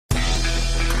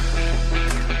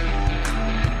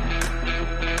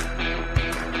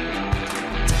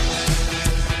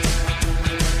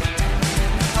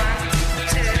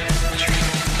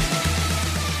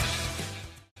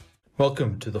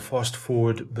Welcome to the Fast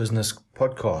Forward Business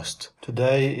Podcast.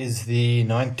 Today is the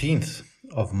 19th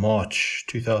of March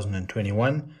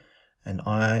 2021 and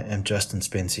I am Justin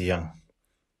Spencer Young.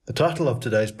 The title of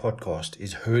today's podcast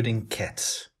is Herding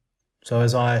Cats. So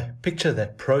as I picture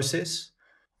that process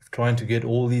of trying to get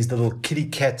all these little kitty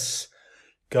cats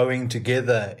going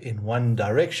together in one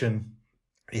direction,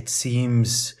 it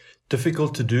seems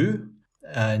difficult to do,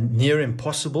 near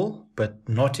impossible, but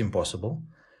not impossible.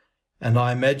 And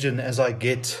I imagine as I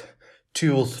get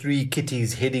 2 or 3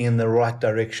 kitties heading in the right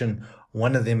direction,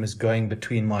 one of them is going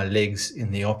between my legs in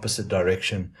the opposite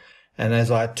direction. And as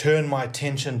I turn my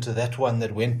attention to that one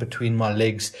that went between my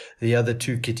legs, the other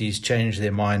 2 kitties change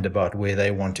their mind about where they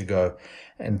want to go,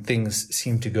 and things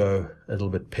seem to go a little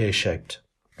bit pear-shaped.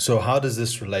 So how does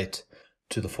this relate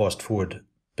to the Fast Forward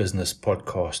Business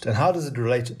Podcast? And how does it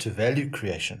relate to value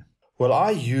creation? Well,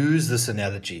 I use this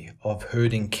analogy of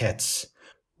herding cats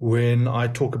when I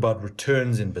talk about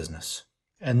returns in business.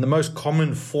 And the most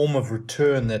common form of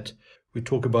return that we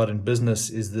talk about in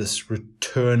business is this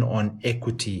return on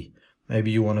equity. Maybe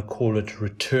you want to call it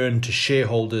return to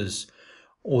shareholders,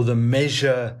 or the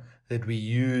measure that we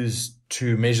use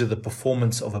to measure the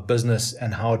performance of a business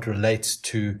and how it relates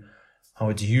to how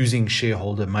it's using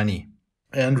shareholder money.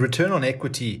 And return on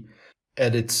equity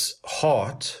at its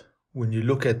heart, when you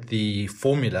look at the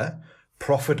formula,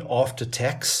 profit after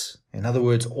tax, in other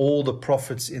words, all the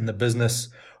profits in the business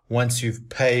once you've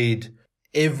paid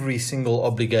every single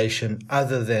obligation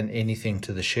other than anything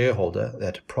to the shareholder,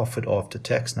 that profit after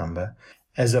tax number,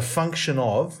 as a function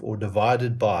of or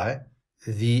divided by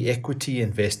the equity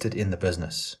invested in the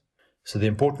business. So the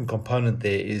important component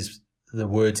there is the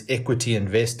words equity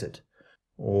invested,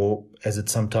 or as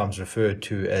it's sometimes referred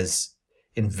to as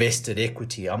invested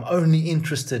equity. I'm only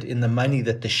interested in the money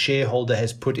that the shareholder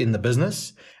has put in the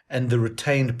business and the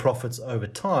retained profits over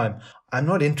time. I'm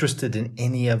not interested in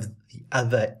any of the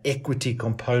other equity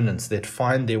components that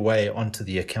find their way onto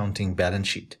the accounting balance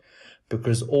sheet,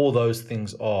 because all those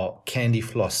things are candy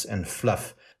floss and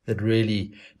fluff that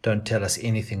really don't tell us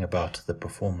anything about the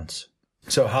performance.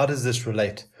 So how does this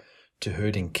relate to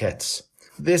herding cats?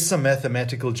 There's some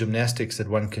mathematical gymnastics that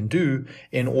one can do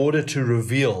in order to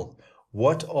reveal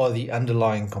what are the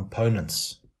underlying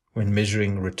components when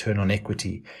measuring return on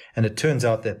equity. And it turns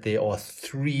out that there are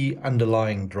 3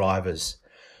 underlying drivers.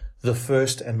 The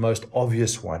first and most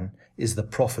obvious one is the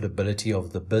profitability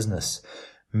of the business,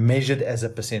 measured as a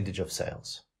percentage of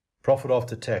sales. Profit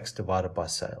after tax divided by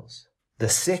sales. The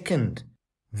second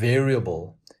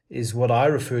variable is what I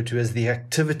refer to as the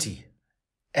activity.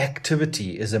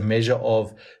 Activity is a measure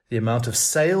of the amount of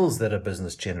sales that a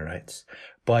business generates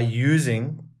by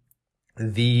using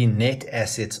the net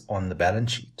assets on the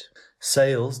balance sheet.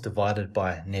 Sales divided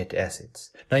by net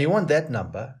assets. Now you want that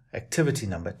number, activity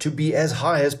number, to be as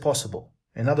high as possible.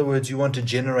 In other words, you want to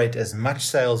generate as much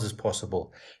sales as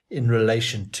possible in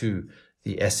relation to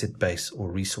the asset base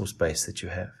or resource base that you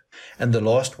have. And the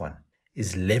last one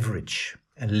is leverage.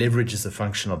 And leverage is a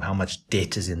function of how much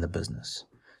debt is in the business.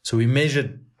 So we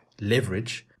measured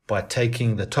leverage by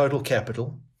taking the total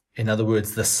capital, in other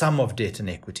words, the sum of debt and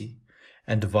equity,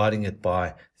 and dividing it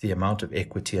by the amount of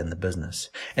equity in the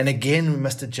business. And again, we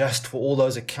must adjust for all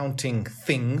those accounting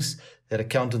things that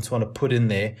accountants want to put in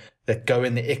there that go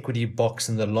in the equity box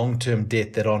and the long-term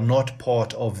debt that are not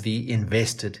part of the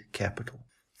invested capital.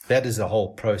 That is a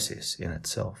whole process in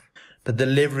itself. But the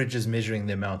leverage is measuring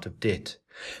the amount of debt.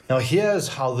 Now, here's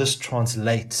how this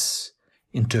translates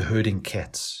into herding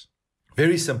cats.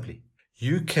 Very simply,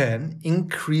 you can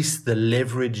increase the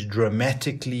leverage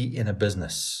dramatically in a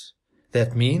business.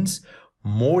 That means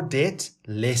more debt,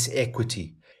 less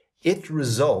equity. It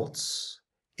results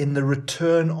in the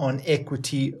return on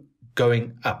equity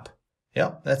going up.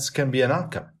 Yeah, that can be an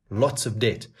outcome. Lots of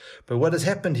debt. But what has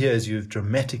happened here is you've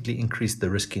dramatically increased the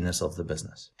riskiness of the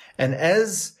business. And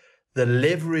as the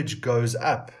leverage goes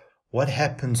up, what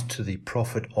happens to the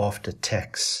profit after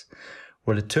tax?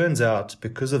 Well, it turns out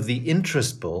because of the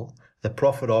interest bill, the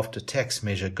profit after tax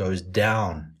measure goes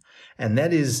down. And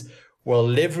that is, well,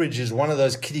 leverage is one of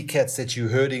those kitty cats that you're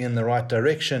herding in the right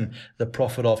direction. The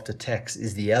profit after tax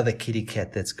is the other kitty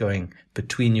cat that's going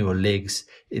between your legs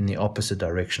in the opposite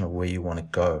direction of where you want to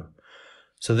go.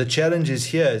 So the challenge is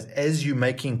here is as you're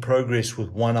making progress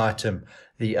with one item,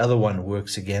 the other one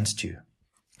works against you.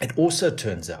 It also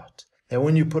turns out that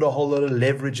when you put a whole lot of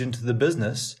leverage into the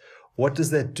business, what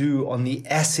does that do on the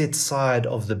asset side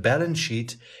of the balance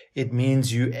sheet? It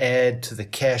means you add to the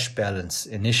cash balance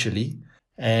initially.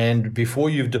 And before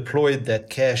you've deployed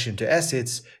that cash into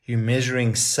assets, you're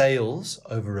measuring sales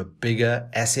over a bigger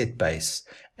asset base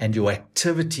and your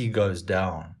activity goes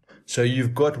down. So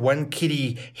you've got one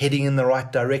kitty heading in the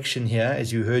right direction here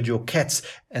as you herd your cats,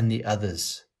 and the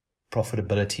others,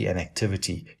 profitability and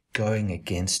activity, going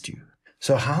against you.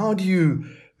 So how do you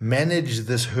manage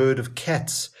this herd of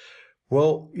cats?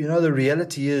 Well, the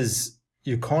reality is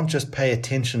you can't just pay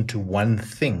attention to one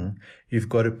thing. You've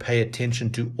got to pay attention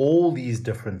to all these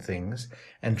different things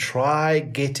and try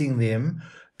getting them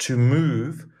to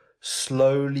move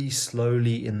slowly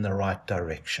in the right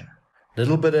direction. A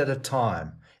little bit at a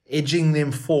time, edging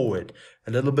them forward,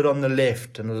 a little bit on the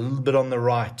left and a little bit on the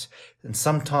right. And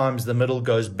sometimes the middle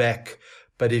goes back,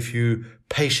 but if you're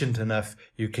patient enough,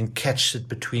 you can catch it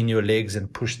between your legs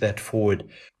and push that forward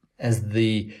as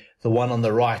the one on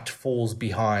the right falls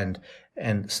behind,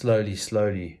 and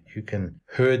slowly you can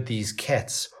herd these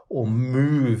cats or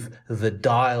move the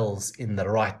dials in the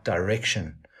right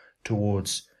direction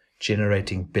towards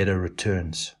generating better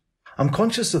returns. I'm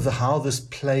conscious of how this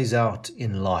plays out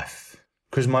in life,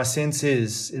 because my sense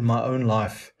is, in my own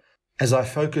life, as I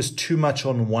focus too much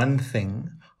on one thing,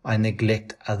 I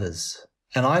neglect others.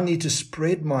 And I need to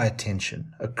spread my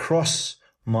attention across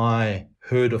my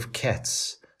herd of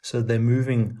cats so they're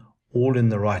moving all in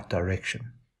the right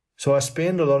direction. So I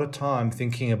spend a lot of time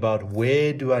thinking about,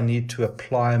 where do I need to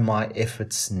apply my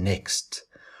efforts next?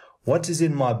 What is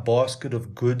in my basket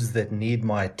of goods that need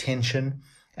my attention?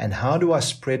 And how do I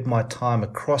spread my time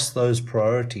across those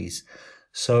priorities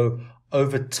so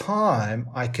over time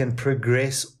I can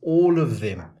progress all of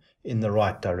them in the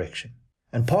right direction?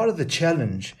 And part of the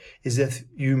challenge is if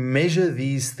you measure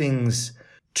these things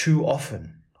too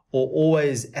often or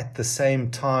always at the same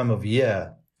time of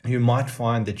year, you might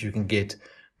find that you can get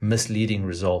misleading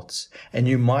results, and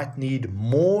you might need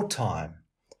more time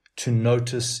to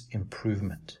notice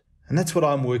improvement. And that's what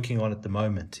I'm working on at the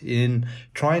moment, in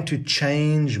trying to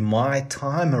change my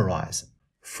time horizon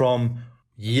from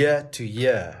year to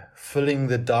year, filling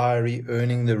the diary,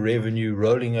 earning the revenue,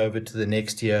 rolling over to the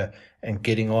next year, and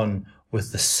getting on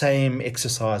with the same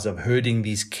exercise of herding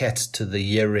these cats to the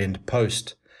year-end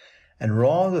post, and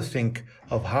rather think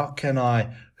of, how can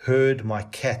I herd my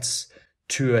cats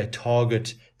to a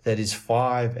target that is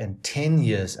 5 and 10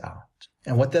 years out.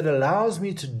 And what that allows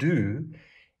me to do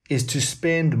is to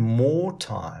spend more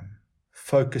time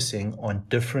focusing on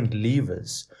different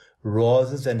levers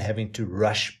rather than having to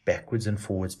rush backwards and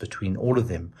forwards between all of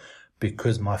them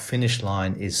because my finish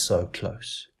line is so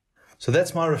close. So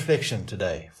that's my reflection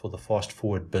today for the Fast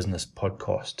Forward Business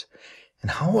Podcast.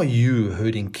 And how are you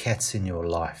herding cats in your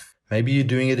life? Maybe you're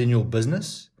doing it in your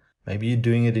business. Maybe you're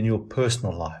doing it in your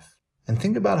personal life. And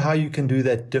think about how you can do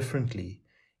that differently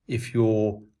if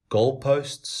your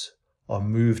goalposts are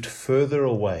moved further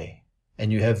away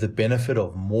and you have the benefit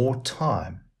of more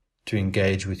time to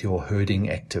engage with your herding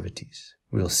activities.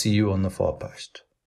 We'll see you on the far post.